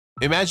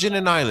Imagine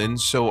an island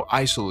so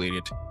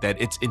isolated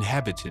that its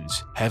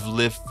inhabitants have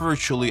lived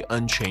virtually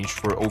unchanged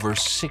for over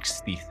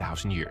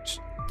 60,000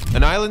 years.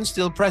 An island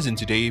still present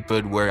today,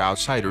 but where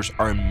outsiders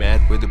are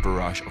met with a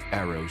barrage of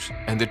arrows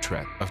and the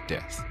threat of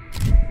death.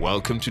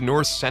 Welcome to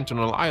North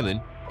Sentinel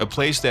Island, a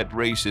place that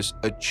raises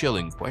a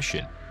chilling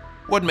question.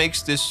 What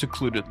makes this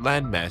secluded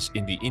landmass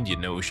in the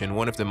Indian Ocean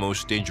one of the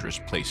most dangerous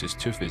places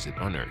to visit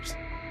on Earth?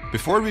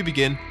 Before we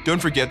begin,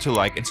 don't forget to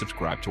like and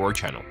subscribe to our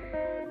channel.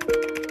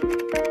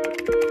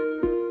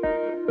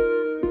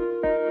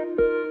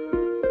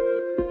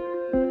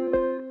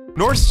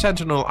 North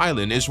Sentinel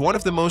Island is one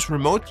of the most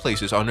remote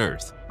places on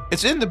Earth.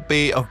 It's in the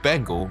Bay of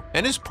Bengal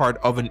and is part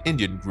of an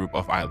Indian group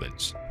of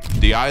islands.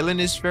 The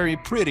island is very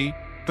pretty,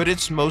 but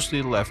it's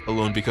mostly left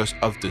alone because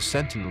of the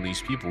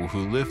Sentinelese people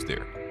who live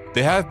there.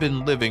 They have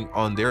been living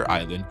on their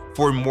island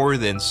for more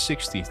than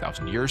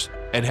 60,000 years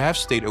and have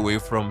stayed away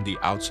from the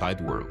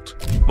outside world.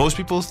 Most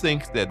people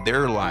think that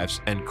their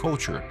lives and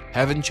culture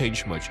haven't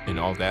changed much in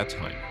all that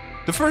time.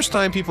 The first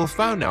time people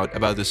found out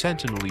about the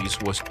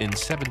Sentinelese was in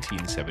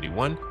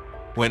 1771,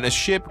 when a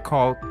ship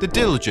called the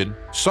Diligent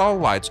saw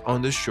lights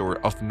on the shore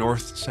of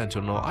North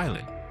Sentinel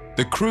Island.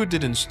 The crew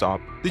didn't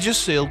stop, they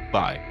just sailed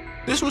by.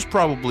 This was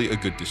probably a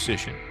good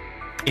decision.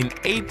 In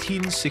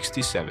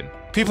 1867,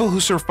 people who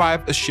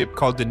survived a ship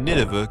called the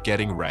Nineveh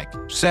getting wrecked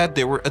said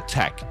they were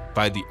attacked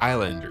by the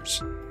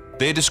islanders.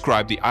 They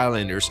described the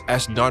islanders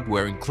as not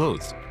wearing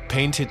clothes,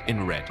 painted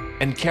in red,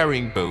 and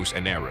carrying bows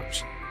and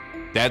arrows.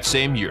 That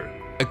same year,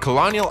 a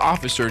colonial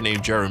officer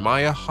named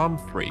Jeremiah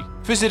Humphrey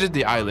visited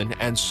the island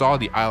and saw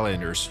the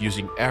islanders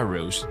using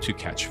arrows to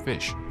catch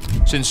fish.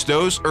 Since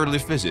those early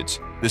visits,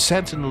 the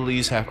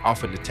Sentinelese have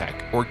often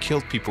attacked or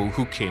killed people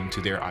who came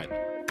to their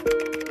island.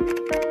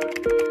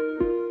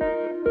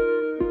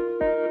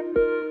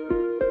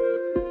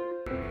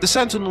 The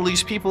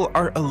Sentinelese people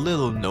are a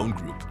little-known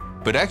group,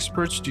 but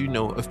experts do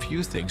know a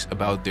few things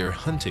about their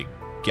hunting,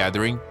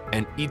 gathering,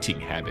 and eating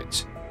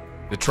habits.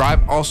 The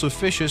tribe also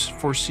fishes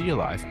for sea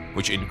life,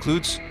 which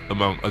includes,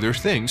 among other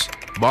things,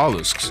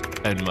 mollusks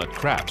and mud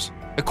crabs,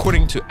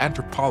 according to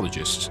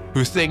anthropologists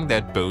who think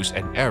that bows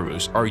and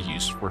arrows are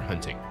used for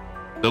hunting.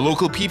 The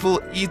local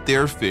people eat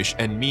their fish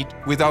and meat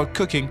without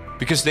cooking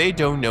because they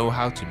don't know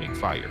how to make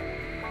fire.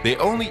 They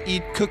only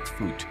eat cooked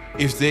food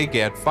if they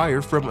get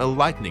fire from a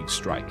lightning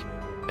strike,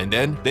 and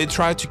then they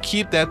try to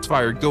keep that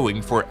fire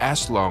going for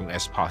as long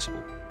as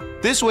possible.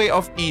 This way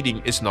of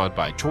eating is not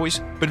by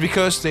choice, but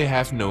because they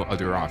have no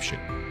other option.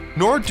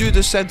 Nor do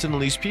the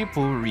Sentinelese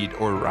people read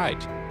or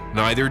write.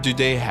 Neither do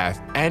they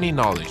have any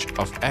knowledge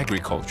of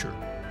agriculture.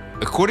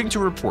 According to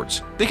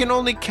reports, they can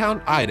only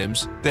count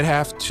items that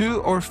have 2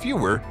 or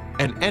fewer,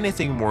 and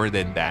anything more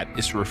than that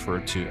is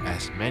referred to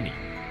as many.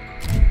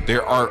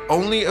 There are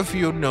only a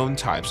few known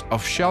types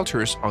of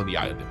shelters on the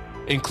island,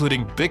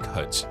 including big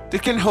huts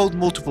that can hold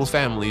multiple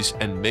families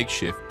and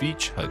makeshift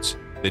beach huts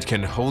that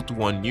can hold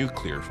one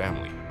nuclear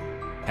family.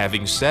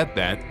 Having said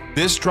that,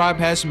 this tribe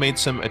has made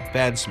some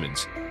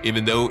advancements,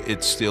 even though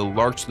it still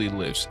largely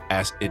lives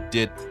as it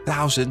did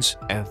thousands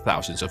and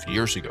thousands of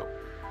years ago.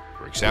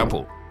 For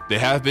example, they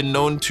have been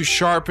known to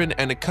sharpen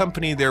and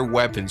accompany their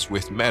weapons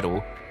with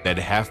metal that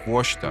have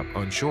washed up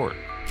on shore.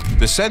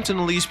 The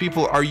Sentinelese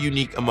people are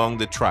unique among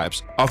the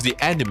tribes of the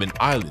Andaman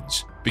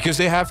Islands because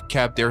they have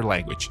kept their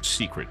language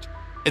secret.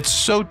 It's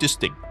so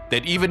distinct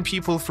that even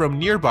people from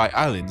nearby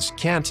islands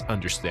can't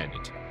understand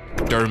it.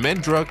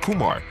 Dharmendra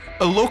Kumar,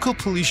 a local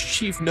police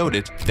chief,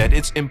 noted that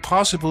it's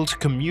impossible to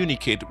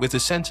communicate with the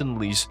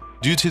Sentinelese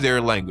due to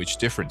their language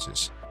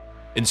differences.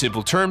 In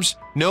simple terms,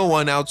 no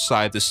one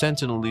outside the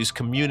Sentinelese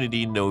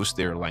community knows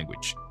their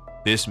language.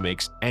 This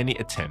makes any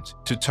attempt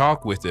to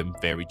talk with them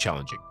very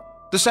challenging.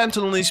 The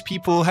Sentinelese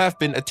people have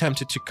been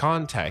attempted to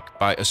contact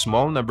by a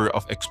small number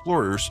of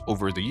explorers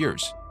over the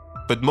years,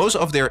 but most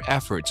of their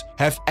efforts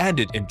have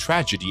ended in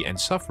tragedy and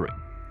suffering.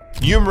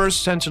 Numerous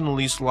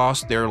Sentinelese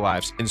lost their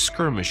lives in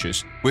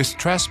skirmishes with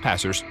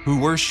trespassers who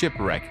were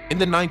shipwrecked in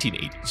the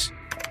 1980s.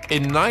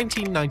 In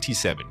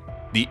 1997,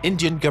 the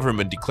Indian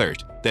government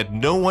declared that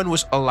no one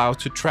was allowed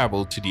to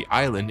travel to the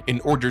island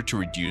in order to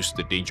reduce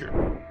the danger.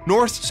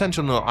 North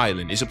Sentinel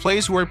Island is a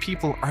place where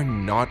people are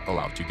not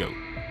allowed to go.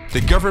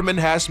 The government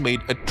has made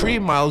a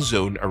 3-mile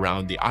zone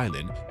around the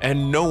island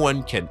and no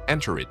one can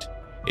enter it.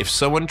 If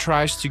someone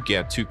tries to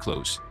get too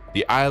close,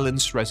 the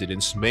island's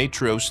residents may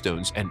throw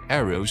stones and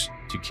arrows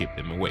to keep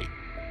them away.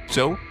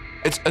 So,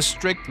 it's a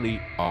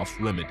strictly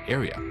off-limit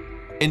area.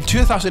 In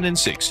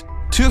 2006,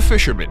 2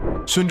 fishermen,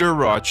 Sundar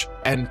Raj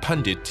and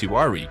Pandit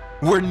Tiwari,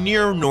 were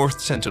near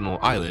North Sentinel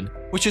Island,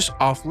 which is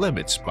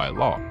off-limits by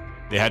law.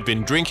 They had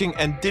been drinking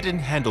and didn't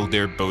handle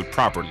their boat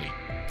properly.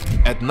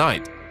 At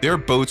night, their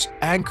boat's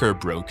anchor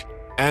broke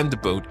and the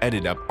boat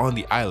ended up on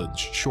the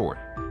island's shore.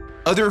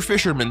 Other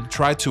fishermen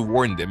tried to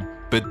warn them,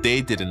 but they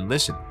didn't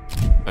listen.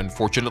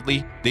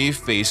 Unfortunately, they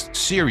faced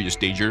serious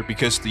danger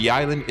because the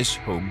island is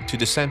home to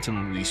the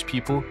Sentinelese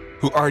people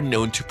who are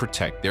known to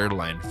protect their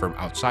land from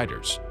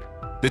outsiders.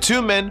 The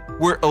 2 men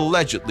were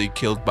allegedly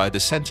killed by the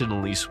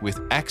Sentinelese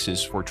with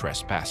axes for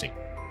trespassing.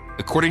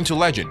 According to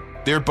legend,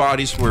 Their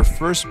bodies were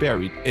first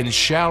buried in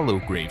shallow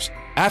graves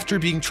after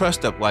being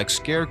trussed up like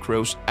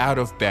scarecrows out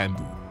of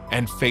bamboo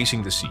and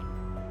facing the sea.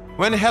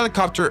 When a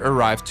helicopter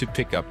arrived to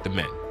pick up the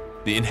men,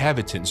 the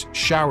inhabitants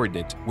showered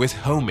it with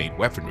homemade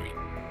weaponry.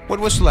 What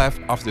was left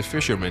of the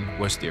fishermen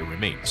was their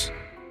remains.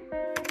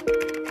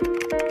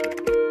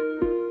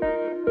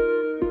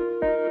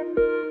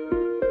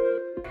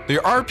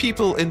 There are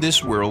people in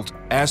this world,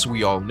 as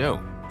we all know,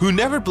 who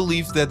never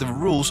believed that the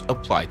rules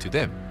apply to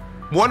them.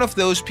 One of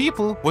those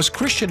people was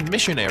Christian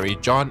missionary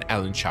John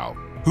Allen Chau,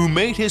 who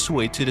made his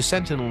way to the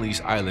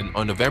Sentinelese Island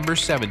on November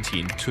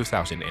 17,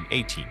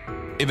 2018.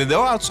 Even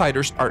though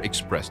outsiders are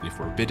expressly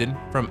forbidden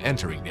from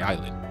entering the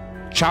island,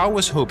 Chau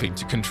was hoping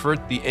to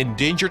convert the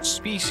endangered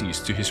species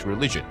to his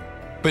religion,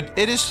 but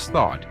it is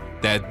thought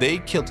that they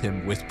killed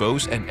him with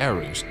bows and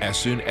arrows as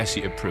soon as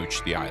he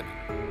approached the island.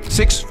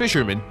 6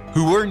 fishermen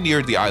who were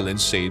near the island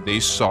say they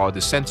saw the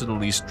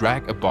Sentinelese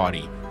drag a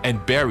body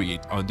and bury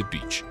it on the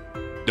beach,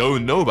 though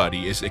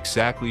nobody is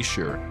exactly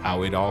sure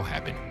how it all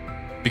happened,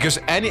 because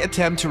any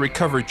attempt to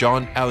recover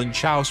John Allen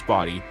Chau's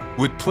body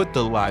would put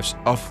the lives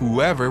of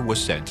whoever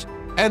was sent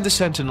and the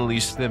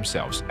Sentinelese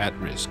themselves at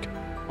risk.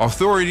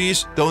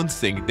 Authorities don't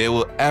think they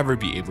will ever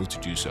be able to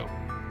do so.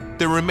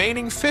 The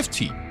remaining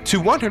 50 to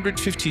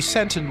 150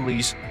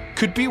 Sentinelese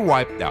could be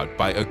wiped out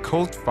by a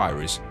cold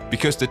virus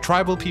because the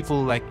tribal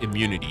people lack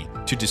immunity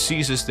to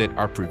diseases that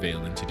are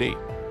prevalent today.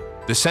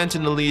 The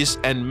Sentinelese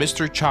and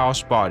Mr.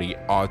 Chau's body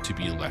ought to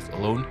be left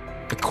alone,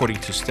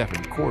 according to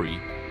Stephen Corey,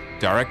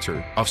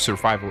 director of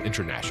Survival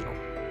International.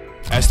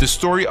 As the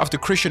story of the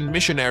Christian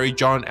missionary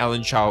John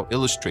Allen Chau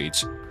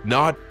illustrates,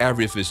 not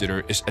every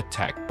visitor is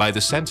attacked by the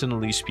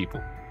Sentinelese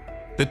people.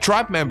 The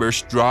tribe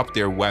members dropped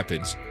their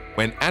weapons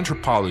when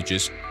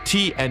anthropologist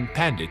T.N.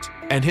 Pandit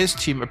and his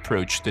team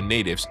approached the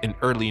natives in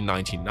early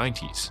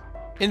 1990s.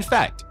 In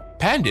fact,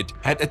 Pandit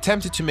had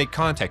attempted to make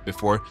contact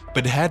before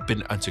but had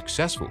been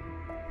unsuccessful.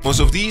 Most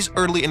of these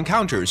early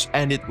encounters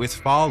ended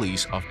with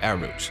volleys of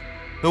arrows.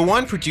 The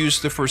one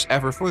produced the first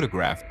ever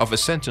photograph of a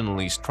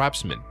Sentinelese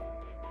tribesman.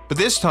 But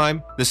this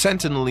time, the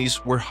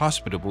Sentinelese were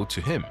hospitable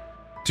to him.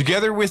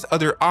 Together with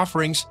other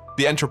offerings,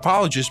 the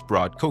anthropologist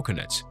brought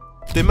coconuts.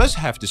 They must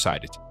have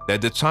decided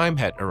that the time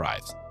had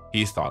arrived,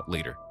 he thought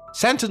later.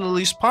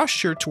 Sentinelese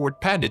posture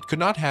toward Pandit could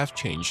not have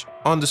changed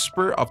on the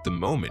spur of the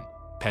moment,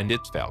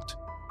 Pandit felt.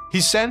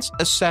 He sensed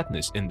a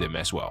sadness in them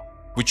as well,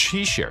 which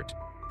he shared.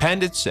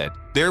 Pandit said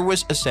there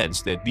was a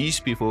sense that these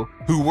people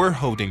who were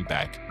holding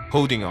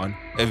on,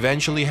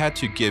 eventually had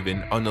to give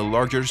in on a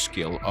larger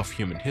scale of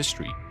human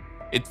history.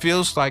 It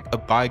feels like a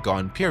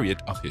bygone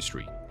period of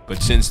history.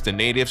 But since the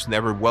natives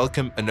never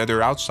welcomed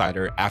another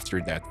outsider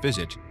after that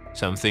visit,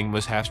 something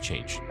must have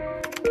changed.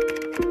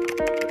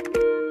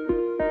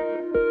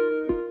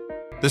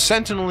 The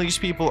Sentinelese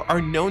people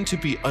are known to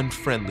be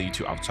unfriendly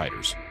to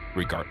outsiders,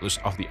 regardless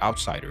of the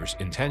outsider's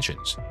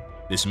intentions.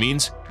 This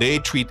means they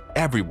treat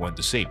everyone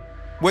the same,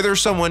 whether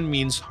someone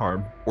means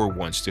harm or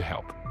wants to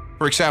help.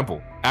 For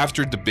example,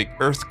 after the big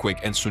earthquake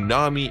and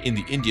tsunami in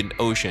the Indian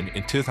Ocean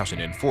in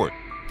 2004,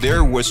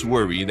 there was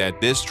worry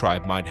that this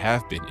tribe might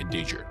have been in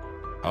danger.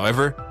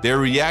 However, their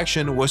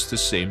reaction was the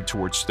same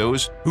towards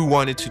those who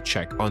wanted to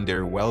check on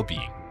their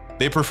well-being.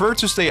 They preferred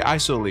to stay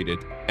isolated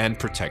and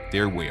protect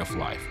their way of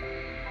life.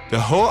 The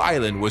whole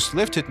island was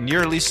lifted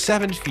nearly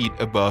 7 feet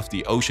above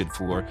the ocean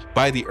floor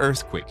by the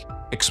earthquake,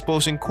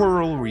 exposing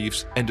coral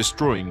reefs and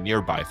destroying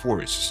nearby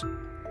forests.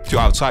 To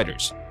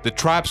outsiders, the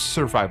tribe's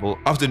survival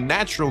of the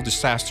natural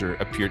disaster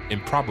appeared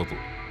improbable,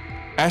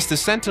 as the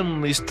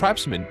Sentinelese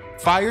tribesmen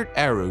fired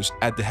arrows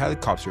at the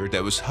helicopter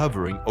that was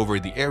hovering over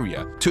the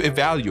area to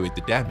evaluate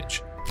the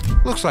damage.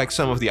 Looks like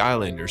some of the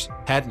islanders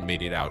hadn't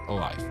made it out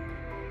alive.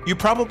 You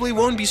probably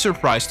won't be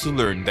surprised to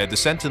learn that the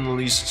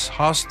Sentinelese's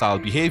hostile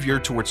behavior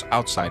towards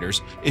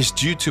outsiders is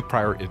due to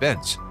prior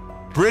events.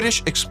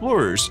 British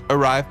explorers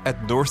arrived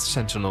at North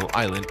Sentinel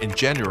Island in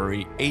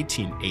January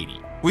 1880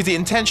 with the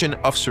intention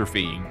of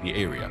surveying the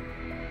area.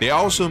 They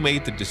also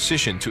made the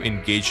decision to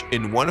engage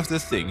in one of the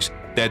things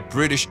that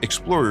British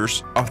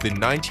explorers of the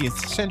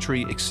 19th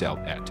century excelled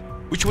at,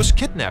 which was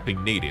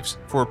kidnapping natives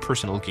for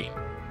personal gain.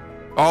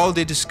 All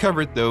they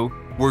discovered, though,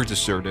 were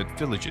deserted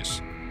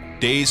villages.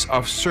 Days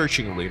of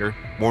searching later,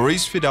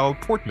 Maurice Fidel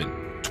Portman,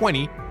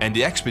 20, and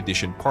the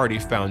expedition party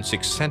found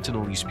 6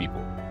 Sentinelese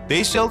people.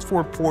 They sailed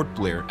for Port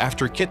Blair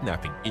after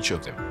kidnapping each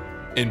of them.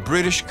 In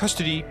British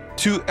custody,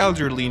 2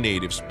 elderly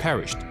natives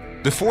perished.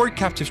 The 4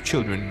 captive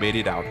children made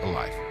it out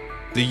alive.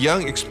 The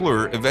young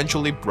explorer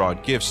eventually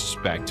brought gifts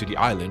back to the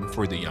island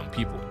for the young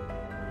people.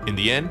 In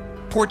the end,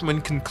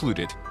 Portman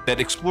concluded that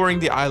exploring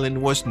the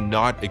island was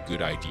not a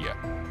good idea.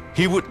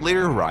 He would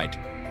later write,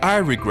 "I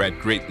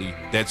regret greatly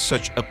that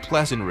such a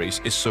pleasant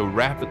race is so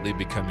rapidly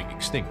becoming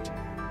extinct.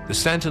 The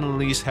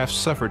Sentinelese have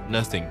suffered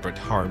nothing but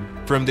harm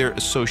from their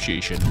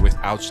association with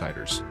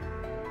outsiders.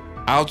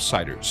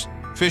 Outsiders,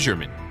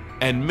 fishermen,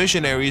 and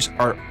missionaries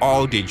are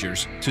all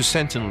dangers to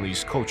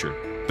Sentinelese culture,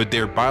 but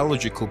their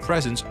biological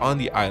presence on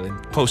the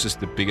island poses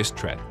the biggest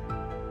threat.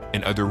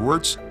 In other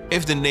words,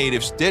 if the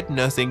natives did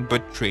nothing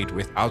but trade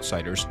with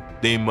outsiders,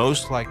 they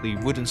most likely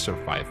wouldn't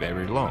survive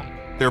very long.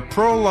 Their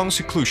prolonged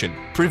seclusion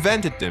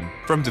prevented them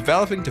from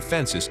developing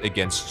defenses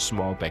against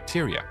small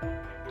bacteria.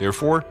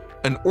 Therefore,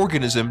 an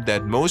organism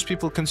that most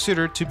people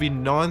consider to be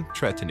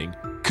non-threatening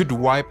could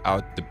wipe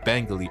out the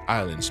Bengali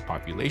Islands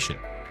population.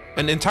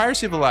 An entire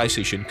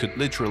civilization could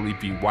literally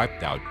be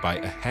wiped out by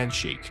a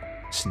handshake,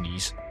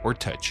 sneeze, or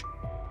touch.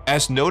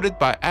 As noted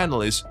by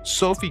analyst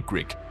Sophie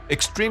Grick,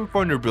 extreme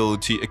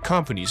vulnerability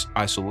accompanies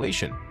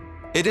isolation.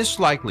 It is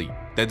likely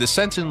that the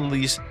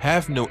Sentinelese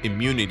have no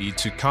immunity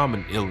to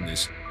common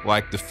illness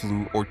like the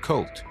flu or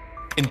cold.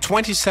 In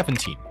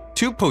 2017,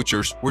 2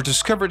 poachers were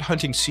discovered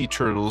hunting sea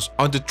turtles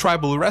on the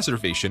tribal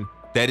reservation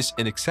that is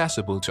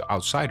inaccessible to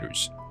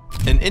outsiders.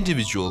 An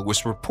individual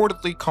was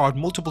reportedly caught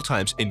multiple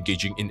times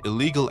engaging in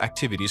illegal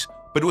activities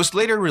but was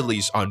later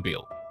released on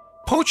bail.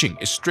 Poaching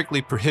is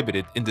strictly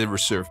prohibited in the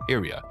reserve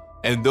area,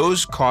 and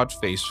those caught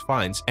face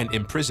fines and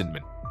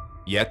imprisonment.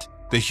 Yet,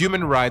 the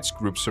human rights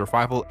group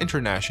Survival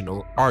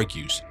International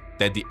argues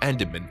that the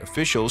Andaman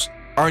officials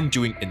aren't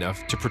doing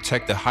enough to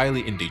protect the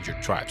highly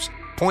endangered tribes,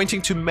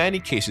 pointing to many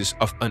cases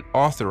of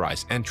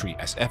unauthorized entry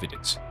as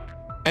evidence.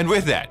 And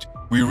with that,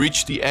 we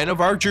reach the end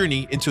of our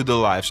journey into the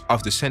lives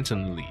of the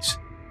Sentinelese.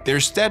 Their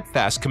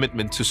steadfast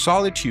commitment to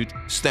solitude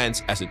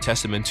stands as a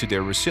testament to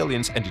their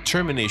resilience and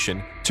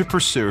determination to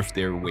preserve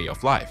their way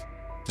of life.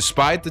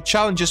 Despite the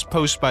challenges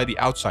posed by the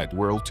outside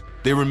world,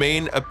 they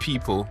remain a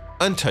people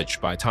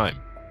untouched by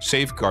time,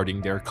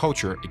 safeguarding their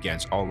culture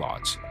against all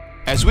odds.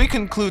 As we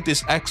conclude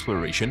this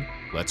exploration,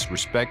 let's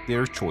respect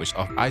their choice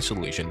of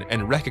isolation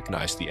and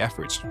recognize the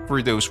efforts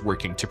for those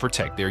working to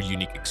protect their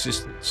unique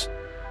existence.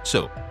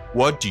 So,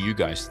 what do you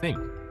guys think?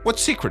 What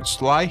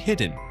secrets lie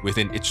hidden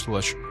within its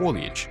lush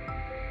foliage?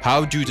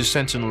 How do the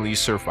Sentinelese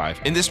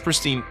survive in this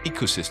pristine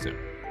ecosystem?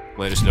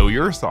 Let us know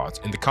your thoughts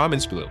in the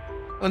comments below.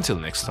 Until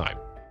next time.